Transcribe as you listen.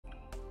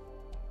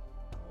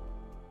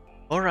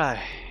Alright,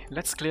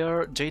 let's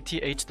clear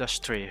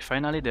JT8-3.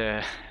 Finally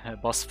the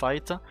boss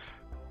fight. Oh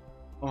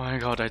my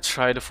god, I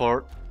tried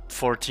for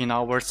 14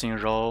 hours in a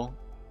row.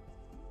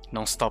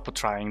 Non-stop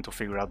trying to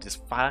figure out this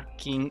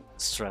fucking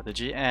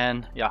strategy,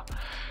 and yeah,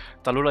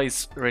 Tallulah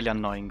is really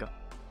annoying.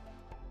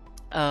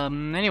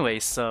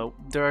 Anyways,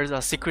 there is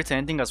a secret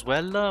ending as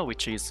well,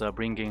 which is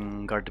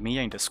bringing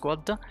Guardmia in the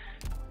squad.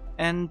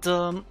 And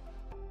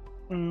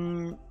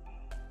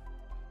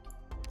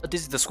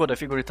this is the squad I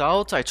figured it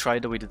out. I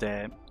tried with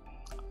the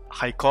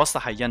high cost,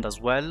 high end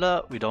as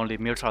well, with only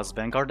Myrtle as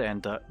Vanguard,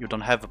 and you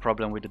don't have a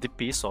problem with the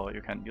DP, so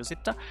you can use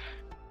it.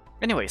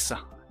 Anyways,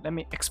 let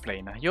me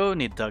explain. You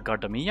need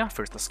Guardmia,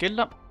 first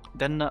skill,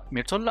 then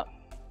Myrtle,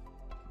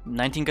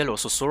 Nightingale or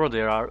Sussurro.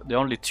 They are the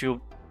only two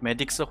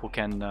medics who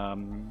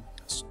can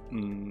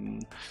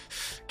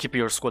keep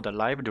your squad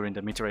alive during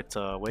the meteorite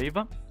wave.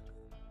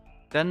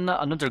 Then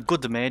another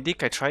good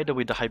medic. I tried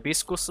with the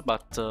Hibiscus,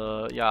 but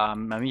yeah,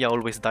 Mamiya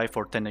always die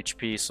for 10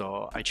 HP,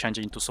 so I changed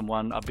into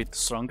someone a bit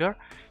stronger.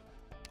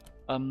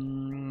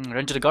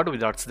 Ranged guard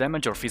with arts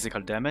damage or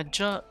physical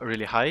damage,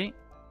 really high.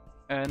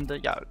 And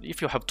yeah,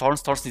 if you have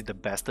Thorns, Thorns is the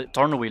best.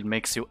 Thorn will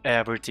make you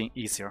everything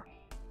easier.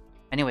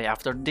 Anyway,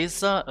 after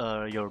this,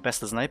 your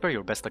best sniper,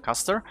 your best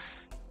caster.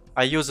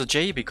 I use a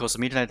J because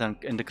Midnight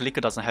and the Click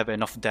doesn't have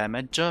enough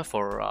damage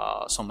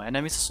for some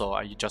enemies, so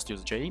I just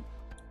use J.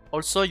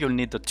 Also, you'll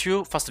need the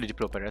two fastly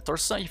deploy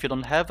operators. If you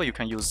don't have, you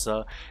can use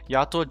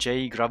Yato,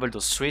 J, Gravel,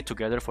 those three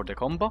together for the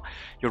combo.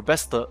 Your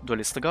best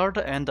duelist guard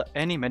and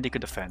any medic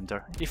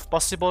defender. If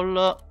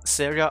possible,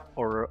 Seria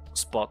or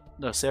Spot,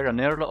 Seria,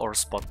 Nerl or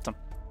Spot,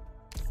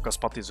 because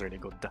Spot is really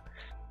good.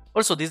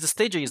 Also, this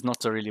stage is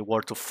not really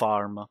worth to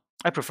farm.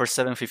 I prefer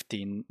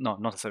 715. No,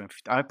 not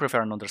 715. I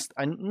prefer another.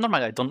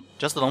 Normally, I don't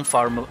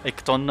farm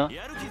Ecton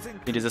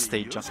in this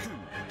stage.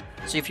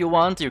 So if you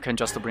want, you can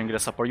just bring the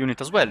support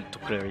unit as well to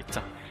clear it.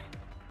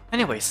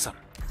 Anyways,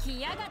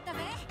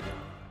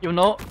 you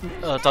know,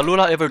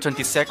 Tallulah every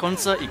 20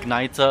 seconds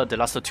ignite the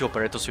last two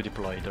operators you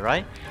deployed,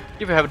 right?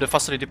 If you have the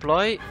fastly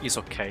deploy, it's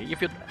okay.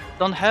 If you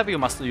don't have, you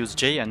must use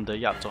J and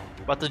Yato.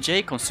 But the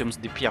J consumes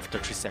DP after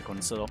 3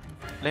 seconds, so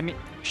let me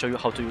show you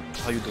how you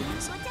do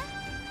this.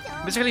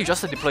 Basically, you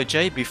just deploy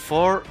J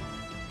before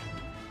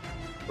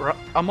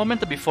a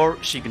moment before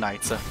she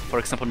ignites. For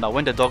example, now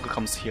when the dog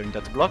comes here in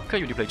that block,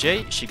 you deploy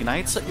J, she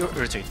ignites, you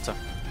retreat.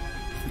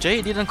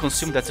 J didn't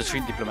consume that 3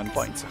 deployment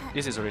points.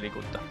 This is really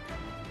good.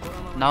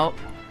 Now,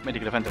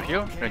 medic defender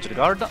here, ranged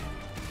guard.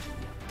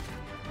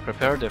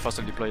 Prepare the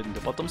fastly deploy in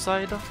the bottom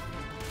side.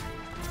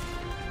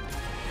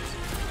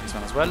 This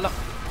one as well.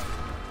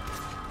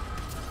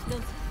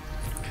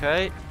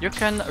 Okay, you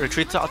can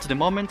retreat at the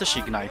moment she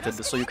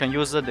ignited, so you can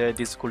use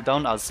this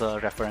cooldown as a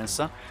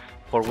reference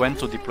for when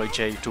to deploy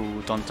J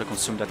to don't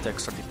consume that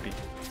extra DP.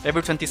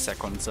 Every 20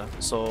 seconds,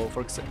 so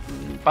for example,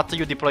 but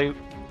you deploy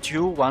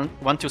 2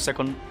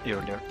 seconds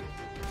earlier.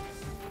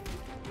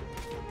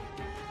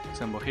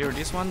 Example here,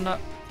 this one,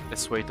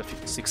 let's wait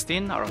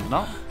 16 around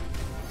now.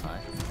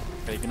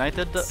 Okay,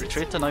 ignited,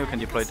 retreat, now you can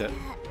deploy the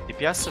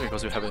DPS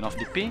because you have enough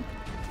DP.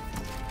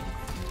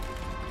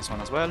 This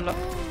one as well.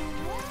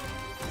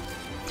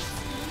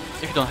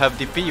 If you don't have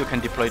DP, you can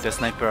deploy the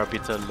sniper a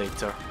bit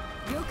later.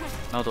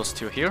 Now those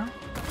two here.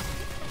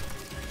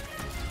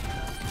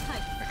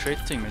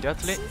 Retreat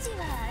immediately.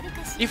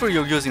 If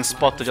you're using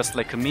Spot just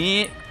like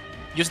me,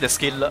 use the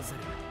skill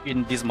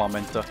in this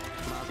moment.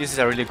 This is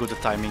a really good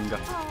timing.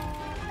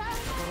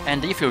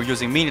 And if you're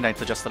using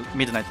Midnight just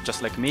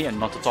like me and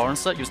not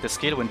Thorns, use the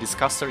skill when this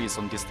caster is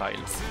on this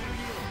tile.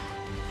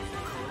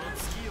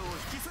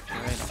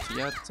 Okay, not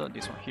yet.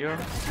 This one here.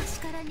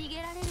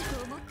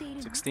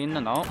 16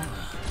 now.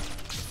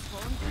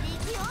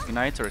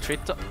 Ignite,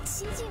 retreat.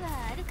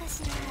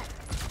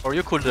 Or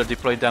you could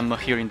deploy them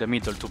here in the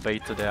middle to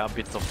bait a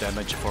bit of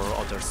damage for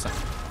others,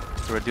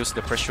 to reduce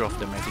the pressure of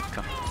the medic.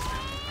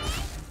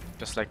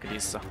 Just like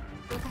this.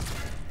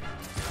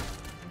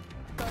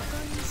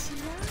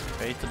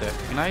 Bait the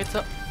ignite,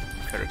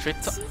 okay, retreat.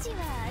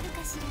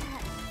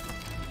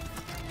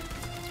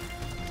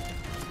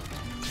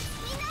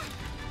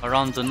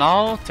 Around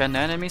now, 10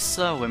 enemies,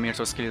 when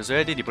Myrtle skill is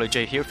ready, deploy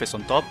J here, face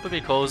on top,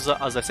 because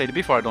as I said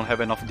before, I don't have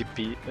enough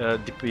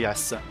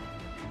DPS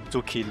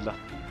to kill.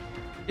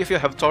 If you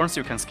have Thorns,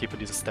 you can skip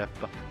this step.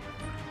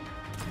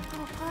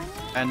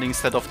 And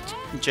instead of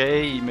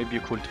J, maybe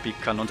you could pick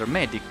another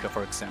medic,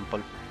 for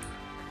example.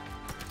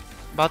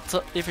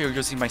 But if you're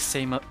using my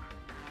same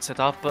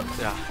setup,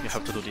 yeah, you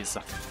have to do this.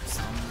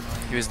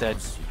 Use the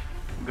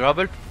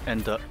Gravel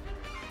and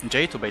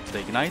J to bait the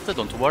ignite.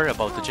 Don't worry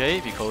about the J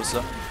because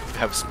you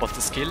have Spot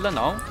skill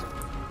now.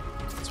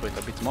 Let's wait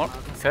a bit more.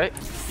 Okay,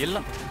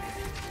 kill.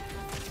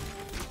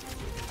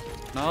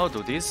 Now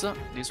do this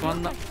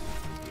one,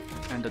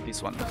 and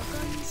this one.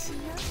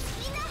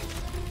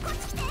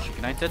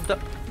 Ignited,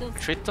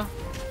 retreat,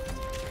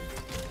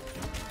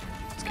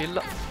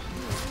 skill.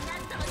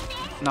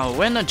 Now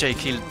when J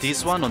killed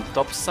this one on the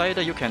top side,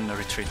 you can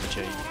retreat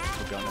J,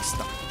 to be honest.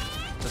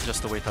 Let's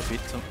just wait a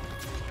bit.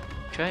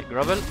 Okay,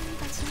 Gravel.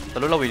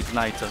 Tallulah will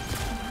ignite.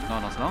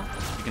 No.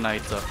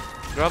 Ignite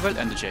Gravel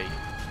and J.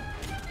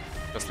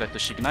 Just let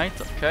she ignite,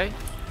 okay.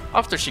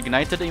 After she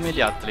ignited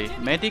immediately,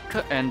 Medic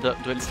and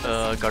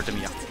guard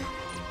Mia.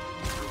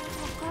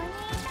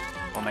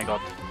 Oh my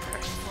god.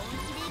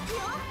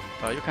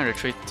 Okay. You can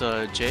retreat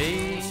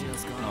J.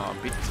 No, a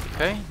bit.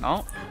 Okay,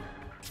 now.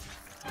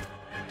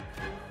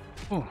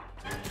 Ooh.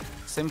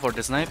 Same for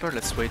the sniper,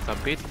 let's wait a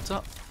bit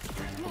for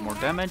more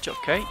damage,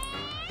 okay.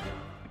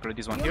 Deploy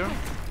this one here,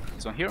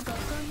 this one here.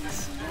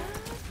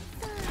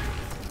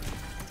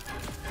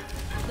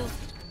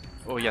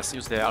 Oh yes,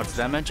 use the art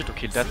damage to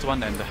kill that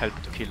one and help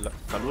to kill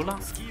Tallulah.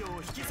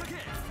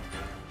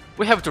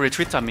 We have to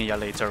retreat Amiya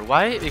later,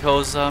 why?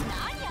 Because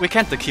we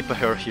can't keep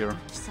her here,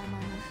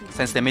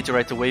 since the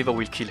meteorite wave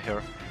will kill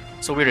her.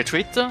 So we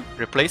retreat,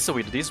 replace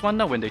with this one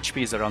when the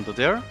HP is around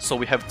there, so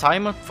we have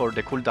time for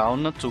the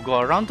cooldown to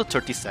go around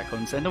 30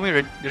 seconds, and then we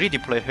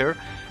redeploy her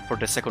for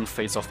the second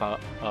phase of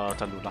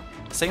Tallulah.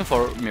 Same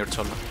for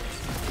Myrtle.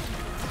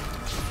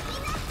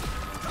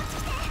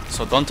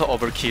 So don't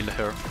overkill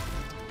her.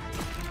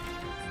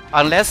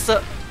 Unless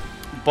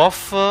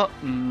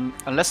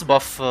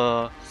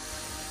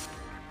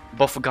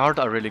both guard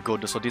are really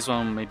good, so this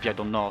one maybe, I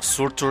don't know,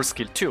 Surtur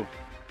skill 2,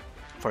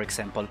 for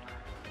example.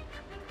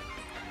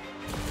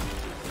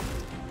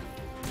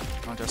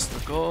 I'll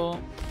just go.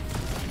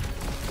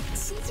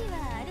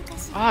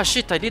 Ah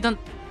shit, I didn't.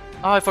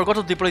 Ah, I forgot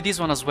to deploy this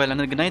one as well,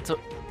 and Ignite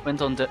went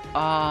on the.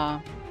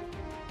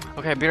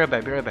 Okay, be right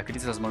back.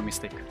 This is a small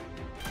mistake.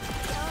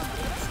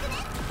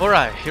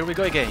 Alright, here we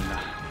go again.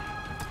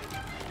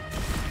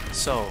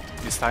 So,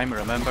 this time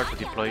remember to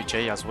deploy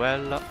J as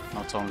well,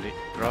 not only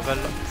Gravel.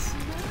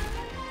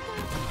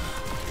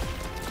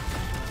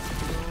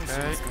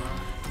 Okay.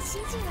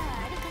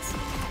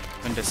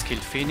 When the skill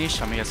finish,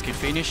 Amiya skill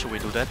finish, we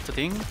do that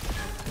thing.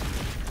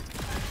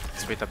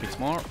 Let's wait a bit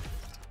more.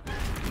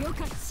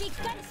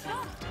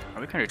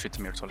 Oh, we can retreat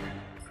Myrtle.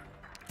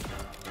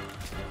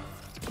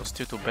 Those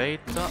two to bait.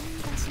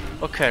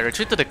 Okay,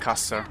 retreat to the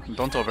caster,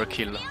 don't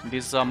overkill.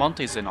 This amount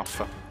is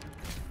enough.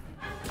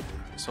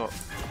 So,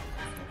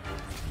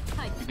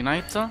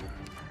 ignite.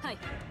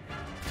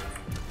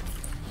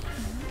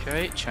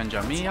 Okay, change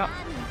Amiya.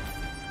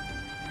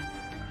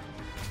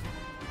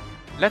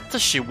 Let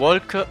she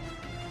walk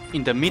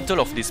in the middle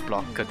of this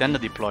block, then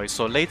deploy.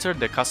 So later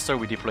the caster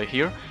we deploy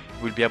here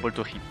will be able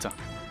to hit.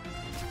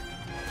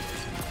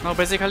 Now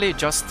basically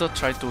just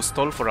try to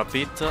stall for a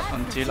bit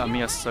until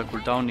Amiya's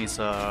cooldown is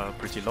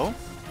pretty low.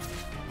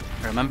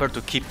 Remember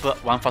to keep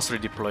one fast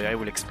redeploy, I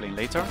will explain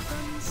later.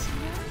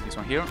 This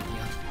one here.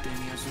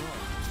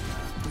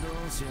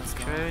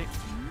 Okay.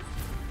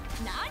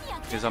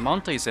 This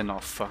amount is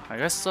enough. I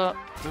guess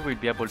we will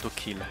be able to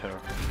kill her.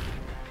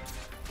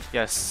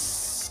 Yes.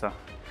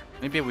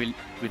 Maybe we'll,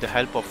 with the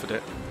help of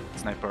the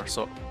sniper.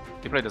 So,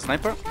 deploy the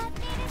sniper.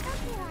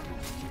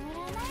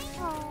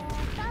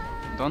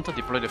 Don't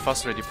deploy the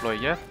fast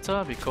redeploy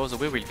yet, because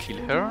we will kill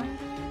her.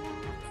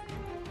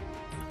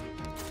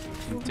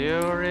 In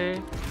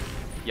theory,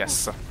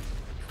 yes.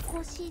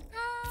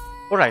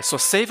 Alright, so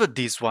save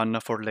this one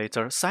for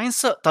later.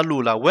 Since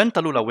Tallulah, when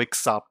Tallulah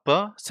wakes up,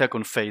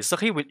 second phase,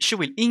 she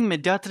will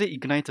immediately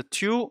ignite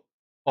 2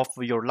 of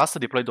your last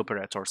deployed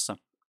operators.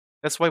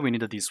 That's why we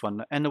need this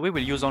one, and we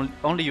will use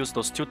only use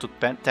those 2 to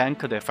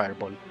tank the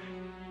fireball.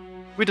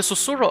 With the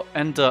Sussurro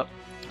and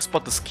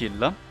Spot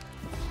skill,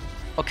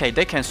 okay,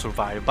 they can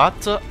survive,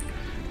 but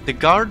the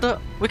guard,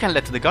 we can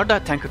let the guard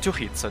tank 2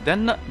 hits,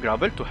 then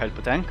Gravel to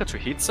help tank 3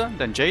 hits,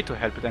 then J to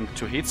help tank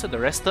 2 hits, the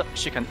rest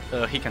he can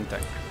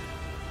tank.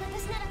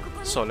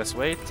 So let's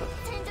wait.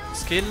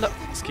 Skill,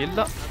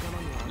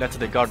 let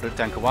the guard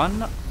tank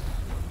 1,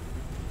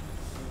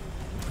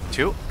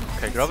 2,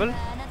 okay, Gravel.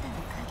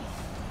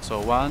 So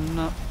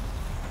 1,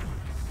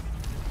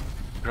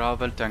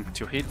 Gravel tank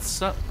 2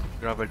 hits,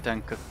 Gravel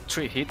tank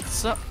 3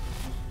 hits.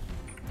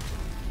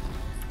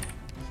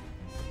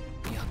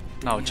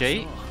 Now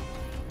J,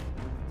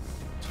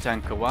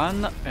 tank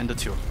 1 and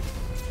 2.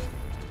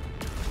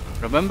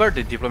 Remember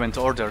the deployment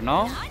order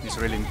now is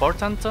really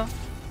important.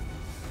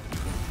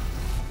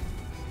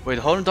 Wait,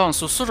 hold on,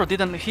 Sussurro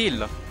didn't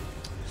heal.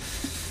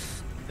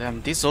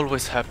 Damn, this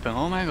always happens,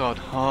 oh my god.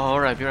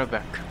 Alright, be right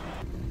back.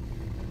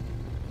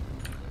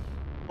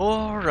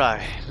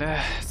 Alright,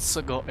 let's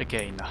go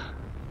again.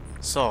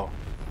 So,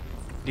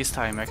 this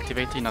time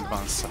activate in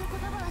advance.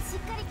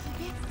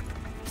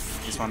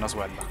 This one as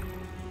well.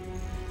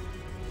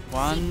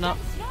 1,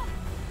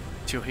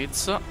 2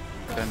 hits,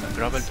 then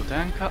Gravel to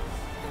tank.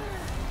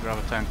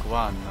 Gravel tank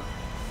 1,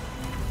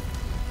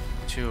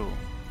 2,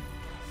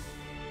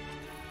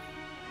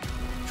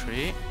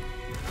 3,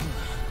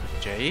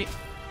 J,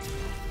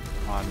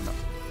 1,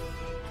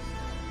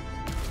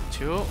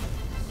 2.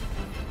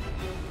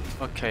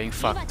 Okay, in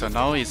fact,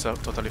 now he's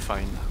totally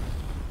fine.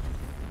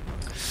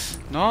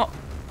 No,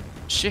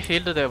 she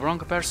healed the wrong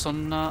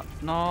person.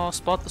 No,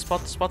 spot.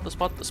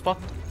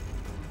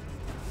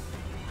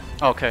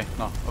 Okay,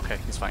 no, okay,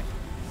 he's fine.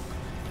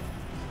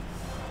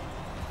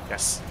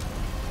 Yes.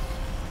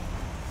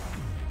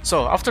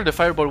 So, after the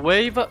fireball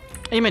wave,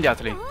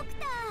 immediately,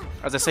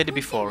 as I said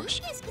before,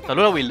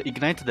 Talula will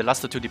ignite the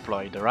last two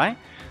deployed, right?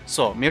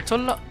 So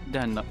Myrtle,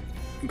 then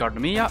guard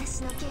Mia,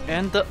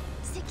 and the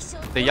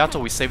Yato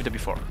we saved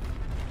before.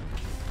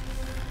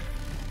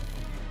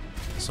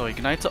 So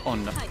ignite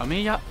on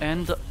Amiya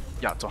and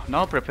Yato.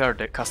 Now prepare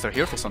the caster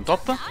here, face on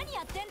top.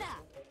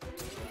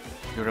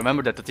 You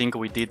remember that thing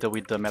we did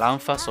with the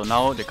Melanfa, so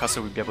now the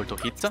caster will be able to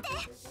hit.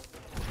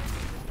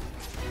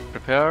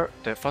 Prepare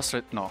the fast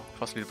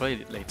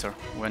deploy later,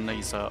 when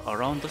he's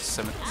around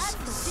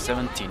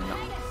 17.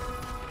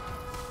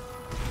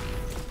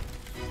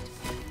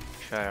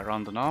 Okay,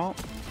 around now.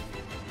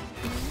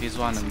 This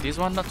one and this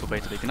one to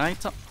bait the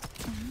ignite.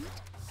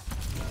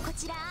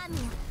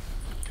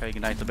 Okay,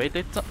 ignite bait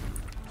it.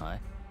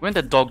 When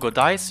the dog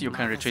dies, you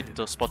can retreat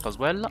to spot as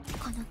well.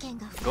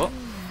 Go.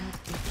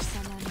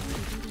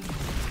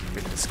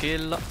 With the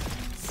skill.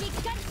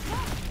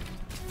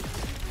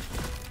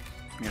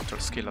 Myrtle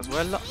skill as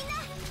well.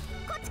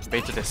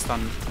 Bait the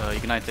stun,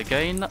 ignite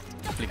again.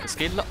 Click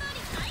skill.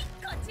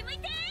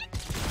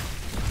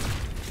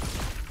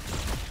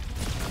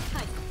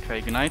 Okay,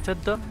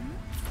 ignited.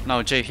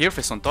 Now Jay here,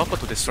 face on top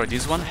to destroy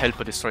this one,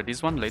 help destroy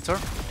this one later.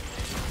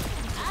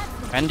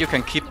 And you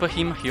can keep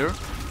him here,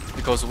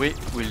 because we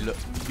will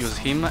use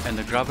him and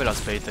the Gravel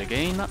as bait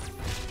again.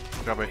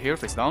 Gravel here,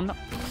 face down.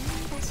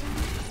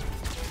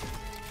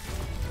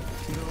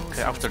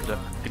 Okay, after the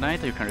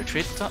ignite you can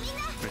retreat.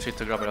 Retreat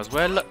the Gravel as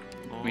well.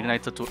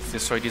 Ignite to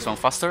destroy this one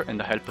faster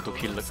and help to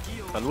kill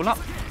Talula.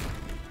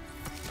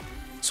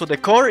 So the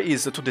core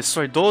is to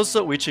destroy those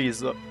which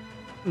is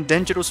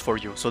dangerous for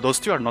you. So those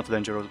two are not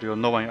dangerous because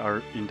no one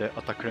are in the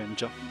attack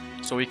range.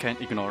 So we can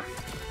ignore.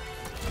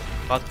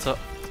 But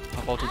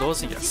about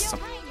those, yes.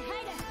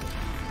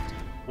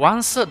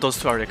 Once those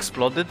two are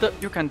exploded,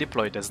 you can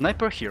deploy the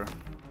sniper here.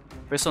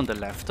 Face on the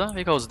left,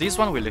 because this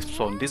one will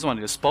spawn, this one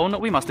will spawn.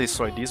 We must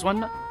destroy this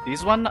one,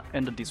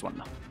 and this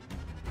one.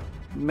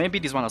 Maybe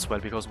this one as well,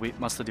 because we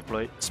must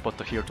deploy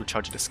spot here to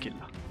charge the skill.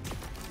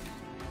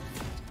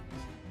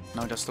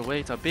 Now just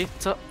wait a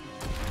bit.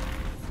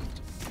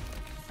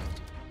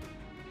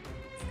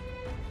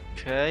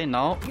 Okay,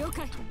 now to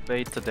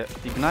bait the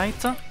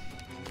ignite.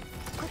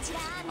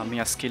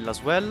 Amiya skill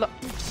as well.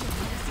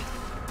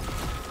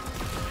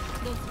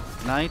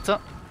 Ignite.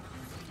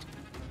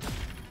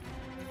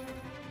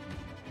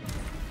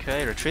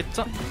 Okay, retreat.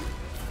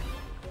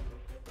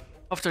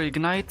 After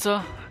ignite,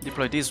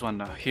 deploy this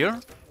one here.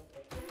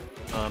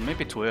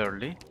 Maybe too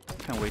early.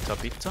 Can wait a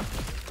bit.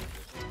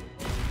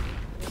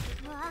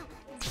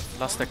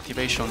 Last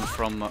activation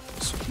from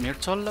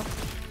Myrtle.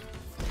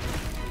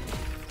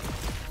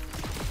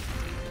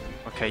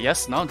 Okay,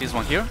 yes, now this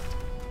one here.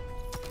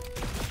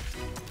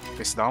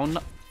 Face down.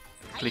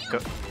 Click.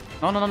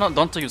 No,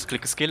 don't use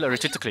click skill.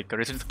 Retreat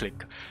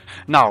click.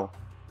 Now,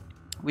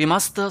 we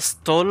must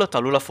stall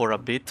Talula for a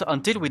bit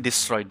until we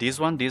destroy this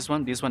one,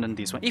 and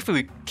this one. If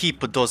we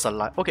keep those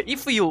alive. Okay,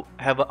 if you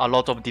have a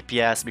lot of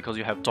DPS because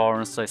you have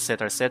Thorns,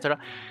 etc.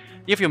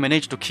 If you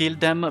manage to kill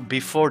them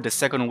before the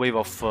second wave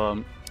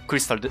of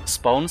crystal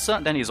spawns,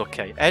 then it's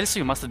okay. Else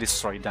you must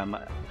destroy them.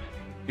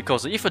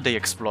 Because if they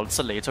explode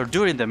later,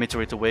 during the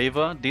meteorite wave,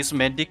 this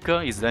medic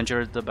is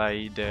endangered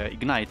by the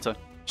ignite.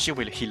 She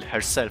will heal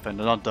herself and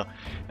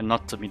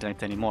not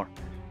midnight anymore.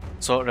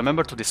 So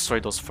remember to destroy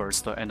those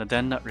first, and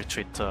then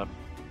retreat,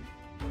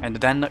 and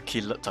then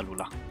kill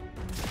Talula.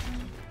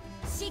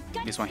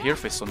 This one here,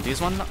 face on this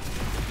one.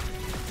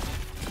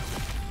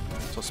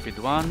 So speed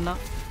 1.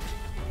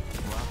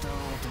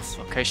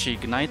 Okay, she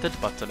ignited,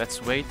 but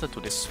let's wait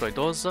to destroy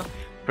those.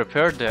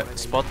 Prepare the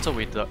spot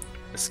with the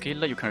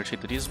skill. You can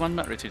retreat this one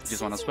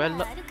as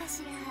well.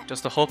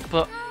 Just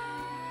hope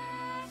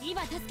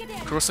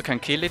Cruz can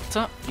kill it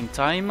in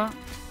time.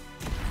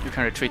 You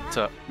can retreat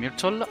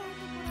Myrtle.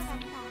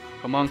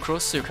 Come on,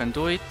 Cruz, you can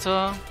do it.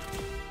 How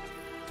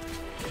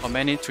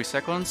many? 3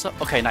 seconds.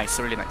 Okay, nice,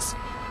 really nice.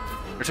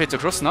 Retreat to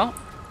Cruz now.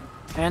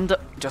 And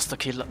just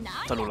kill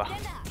Talula.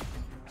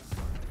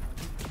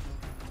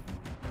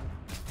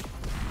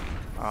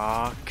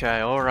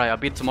 Okay, alright, a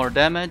bit more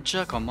damage.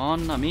 Come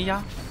on,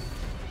 Amiya.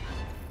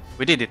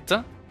 We did it.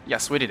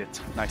 Yes, we did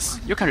it. Nice.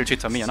 You can retreat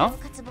Amiya now.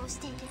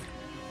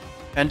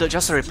 And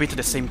just repeat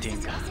the same thing.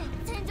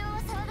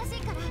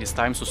 This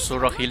time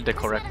Sussurro, heal the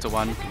correct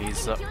one,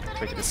 please.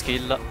 Wait the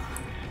skill.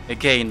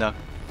 Again,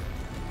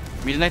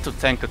 Midnight to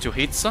tank 2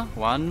 hits.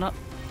 1,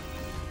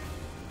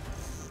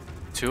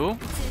 2.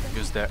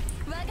 Use the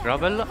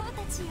Gravel.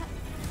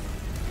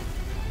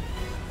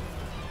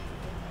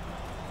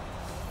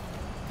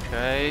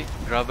 Okay,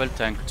 Gravel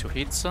tank 2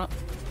 hits.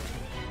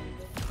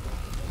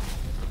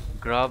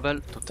 Gravel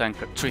to tank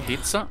 3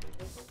 hits.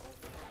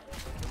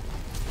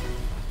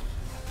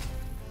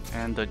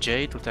 And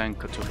J to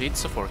tank 2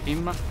 hits for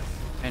him.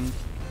 And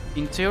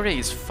in theory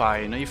is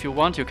fine. If you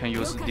want, you can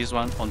use this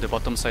one on the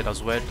bottom side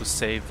as well to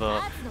save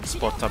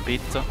spot a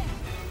bit.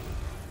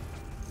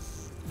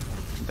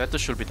 That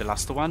should be the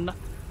last one.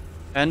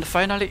 And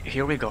finally,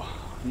 here we go.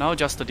 Now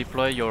just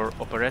deploy your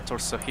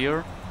operators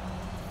here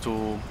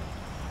to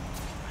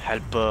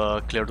help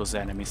clear those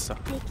enemies.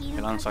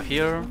 Melanza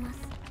here.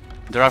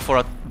 There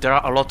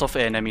are a lot of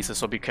enemies,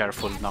 so be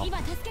careful now.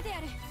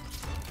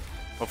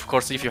 Of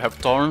course, if you have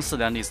thorns,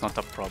 then it's not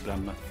a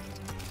problem.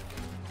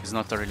 It's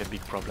not a really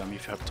big problem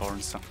if you have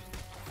thorns.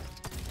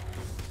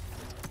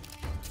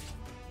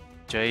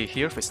 Jay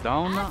here, face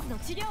down.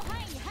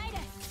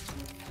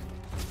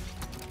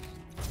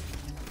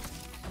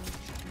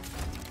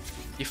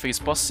 If it's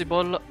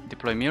possible,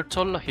 deploy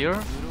Myrtle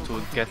here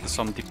to get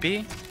some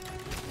DP.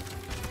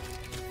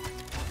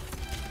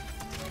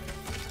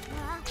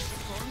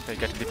 Okay,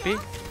 get DP.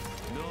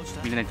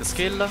 Eliminate the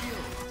skill.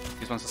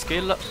 This one's a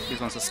skill. This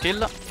one's a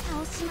skill.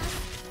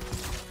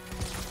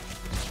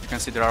 You can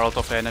see there are a lot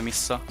of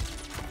enemies.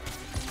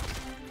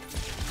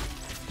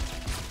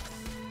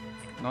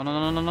 No, no,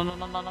 no, no, no, no,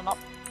 no, no, no, no.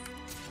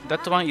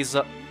 That one is...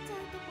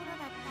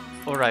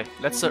 Alright,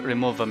 let's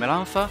remove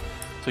Melantha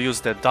to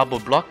use the double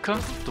block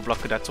to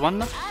block that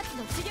one.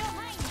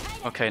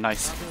 Okay,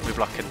 nice. We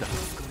blocked it.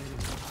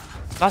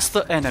 Last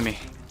enemy.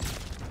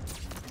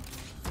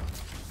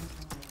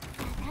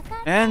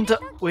 And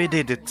we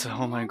did it.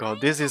 Oh my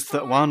god, this is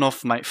one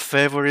of my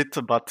favorite,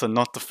 but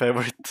not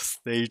favorite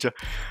stage.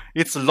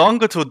 It's long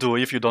to do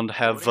if you don't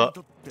have a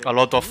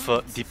lot of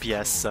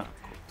DPS.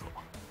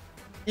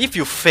 If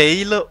you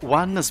fail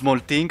one small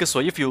thing, so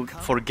if you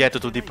forget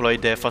to deploy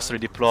the fast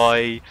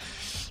redeploy,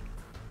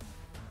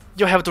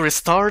 you have to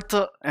restart,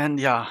 and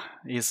yeah,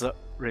 it's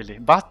really...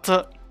 But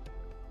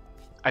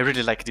I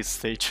really like this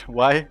stage.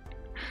 Why?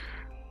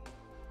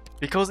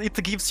 Because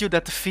it gives you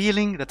that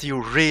feeling that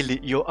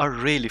you are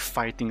really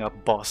fighting a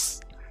boss.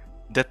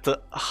 That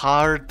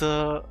hard...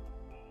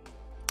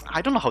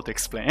 I don't know how to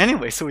explain.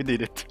 Anyway, so we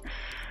did it.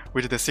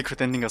 We did a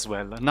secret ending as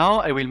well. Now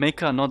I will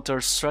make another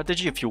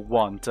strategy if you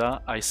want,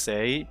 I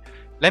say.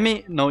 Let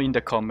me know in the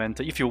comment.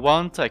 If you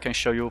want, I can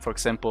show you, for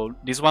example,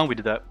 this one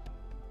with the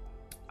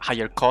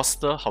higher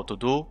cost, how to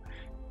do.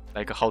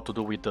 Like how to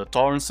do with the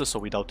thorns, so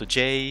without the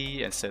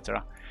J,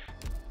 etc.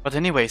 But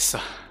anyways,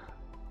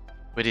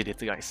 we did it,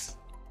 guys.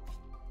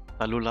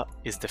 Tallulah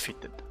is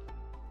defeated.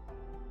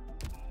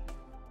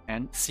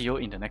 And see you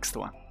in the next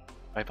one.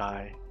 Bye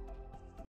bye.